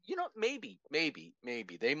 but maybe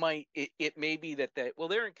they might. It may be that well,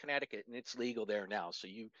 they're in Connecticut and it's legal there now, so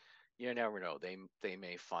you never know. They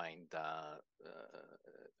may find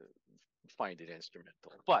it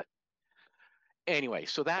instrumental, but anyway,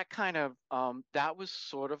 so that kind of that was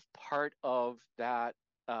sort of part of that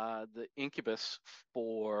the incubus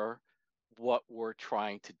for what we're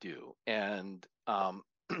trying to do. And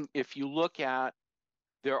if you look at,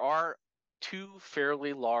 there are two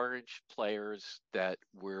fairly large players that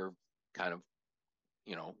we're kind of,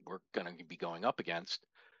 we're going to be going up against.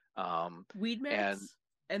 Weed And Maps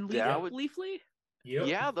and that would, Leafly. Yep.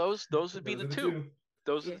 yeah, those would be the two.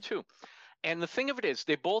 Those are the two. And the thing of it is,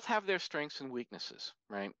 they both have their strengths and weaknesses,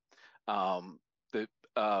 right? The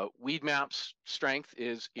Weed Map's strength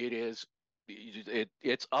is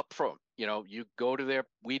it's upfront. You go to their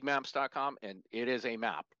weedmaps.com and it is a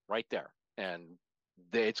map right there, and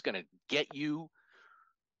it's going to get you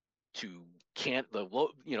to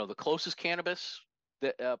the closest cannabis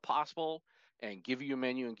that possible, and give you a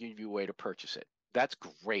menu and give you a way to purchase it. That's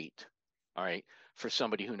great. All right, for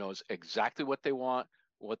somebody who knows exactly what they want,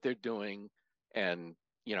 what they're doing, and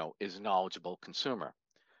is a knowledgeable consumer.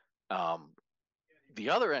 The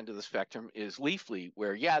other end of the spectrum is Leafly,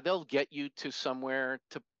 where they'll get you to somewhere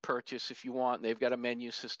to purchase if you want. They've got a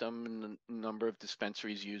menu system, and a number of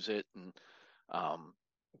dispensaries use it. And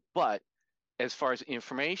but as far as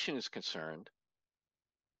information is concerned,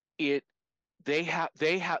 they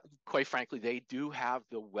have quite frankly, they do have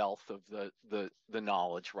the wealth of the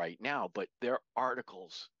knowledge right now, but their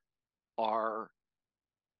articles are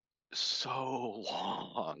so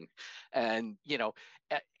long. And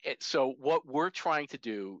so what we're trying to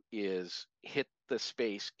do is hit the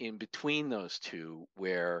space in between those two,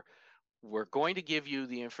 where we're going to give you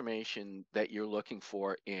the information that you're looking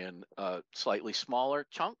for in slightly smaller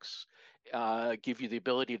chunks, give you the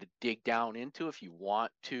ability to dig down into if you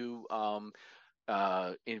want to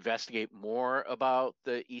investigate more about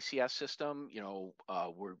the ECS system.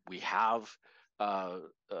 We have uh,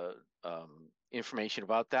 information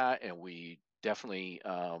about that, and we definitely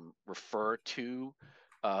refer to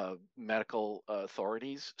medical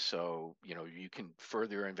authorities. So you can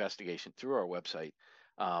further your investigation through our website,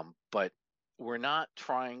 but we're not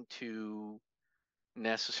trying to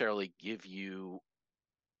necessarily give you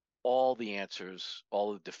all the answers,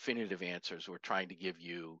 all the definitive answers. We're trying to give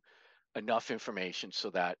you enough information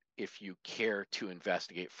so that if you care to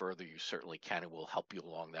investigate further, you certainly can, and we'll help you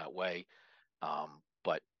along that way.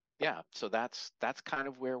 But yeah, so that's kind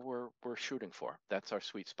of where we're shooting for. That's our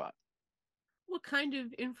sweet spot. What kind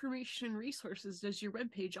of information and resources does your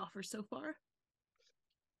webpage offer so far?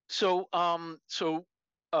 So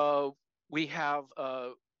we have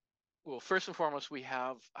well, first and foremost, we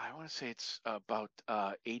have, I want to say it's about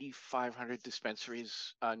 8,500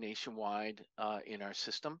 dispensaries nationwide in our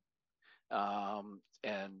system.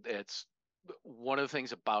 And it's one of the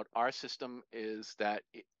things about our system is that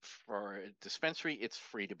for a dispensary, it's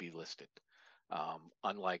free to be listed,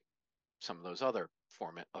 unlike some of those other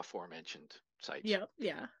aforementioned sites.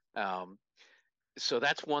 Yeah. So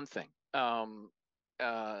that's one thing.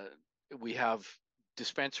 We have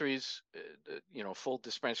dispensaries, full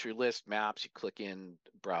dispensary list, maps. You click in,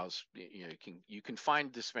 browse. You can find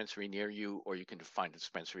a dispensary near you, or you can find a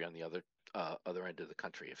dispensary on the other end of the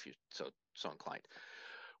country if you so inclined.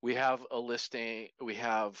 We have a listing. We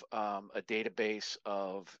have a database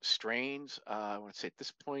of strains. I want to say at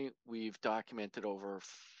this point we've documented over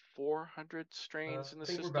 400 strains in the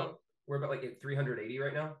system. We're about like 380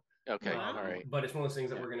 right now. Okay, Wow. all right. But it's one of those things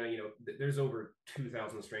that we're gonna, there's over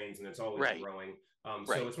 2,000 strains, and it's always growing.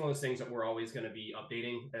 So it's one of those things that we're always going to be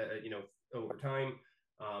updating, over time.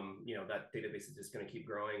 That database is just going to keep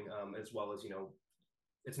growing, as well as,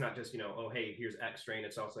 it's not just, oh, hey, here's X strain.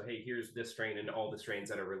 It's also, hey, here's this strain and all the strains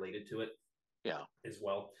that are related to it. Yeah. As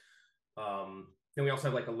well. Then we also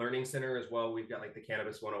have like a learning center as well. We've got like the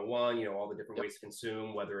Cannabis 101, all the different ways to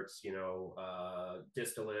consume, whether it's,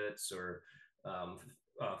 distillates or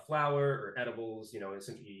flower or edibles,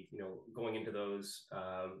 essentially, going into those,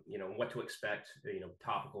 what to expect,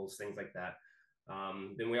 topicals, things like that.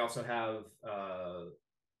 Then we also have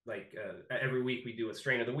every week we do a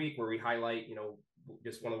strain of the week where we highlight,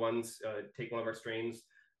 just one of the ones, take one of our strains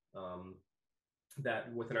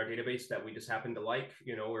that within our database that we just happen to like,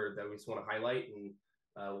 or that we just want to highlight, and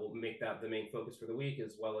we'll make that the main focus for the week,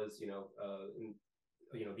 as well as,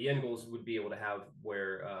 the end goals would be able to have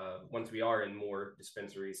where once we are in more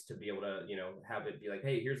dispensaries to be able to, have it be like,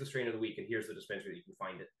 hey, here's the strain of the week and here's the dispensary that you can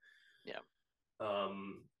find it. Yeah.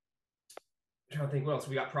 I'm trying to think what else.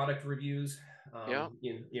 We got product reviews.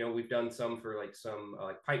 We've done some for some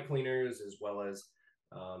pipe cleaners, as well as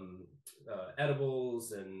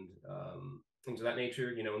edibles and things of that nature,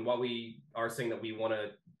 and while we are saying that we want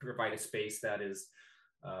to provide a space that is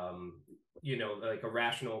like a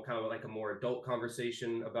rational, kind of like a more adult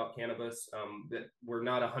conversation about cannabis, that we're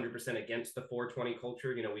not 100% against the 420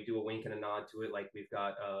 culture. We do a wink and a nod to it. Like we've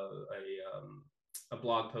got a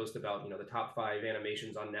blog post about, the top 5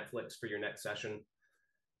 animations on Netflix for your next session.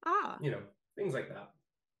 Things like that.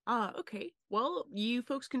 Okay. Well, you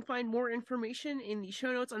folks can find more information in the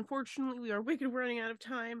show notes. Unfortunately, we are wicked running out of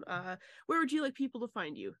time. Where would you like people to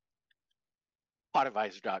find you?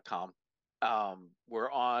 PotAdvisor.com.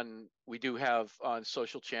 We do have on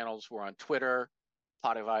social channels. We're on Twitter,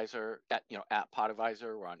 PotAdvisor, at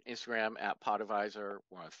PotAdvisor. We're on Instagram, at PotAdvisor.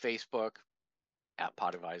 We're on Facebook, at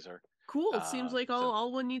PotAdvisor. Cool. It seems like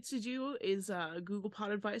all one needs to do is Google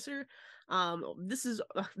PotAdvisor.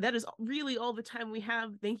 That is really all the time we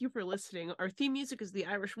have. Thank you for listening. Our theme music is The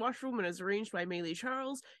Irish Washroom and is arranged by Melee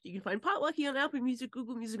Charles. You can find Pot Lucky on Apple Music,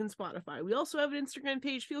 Google Music, and Spotify. We also have an Instagram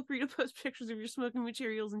page. Feel free to post pictures of your smoking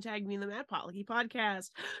materials and tag me in them at Pot Lucky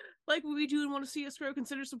Podcast. Like what we do and want to see us grow,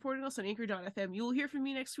 consider supporting us on Anchor.fm. You will hear from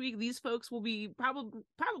me next week. These folks will be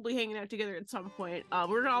probably hanging out together at some point.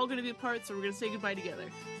 We're all going to be apart, so we're going to say goodbye together.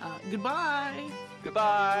 Goodbye.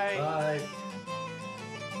 Goodbye. Bye.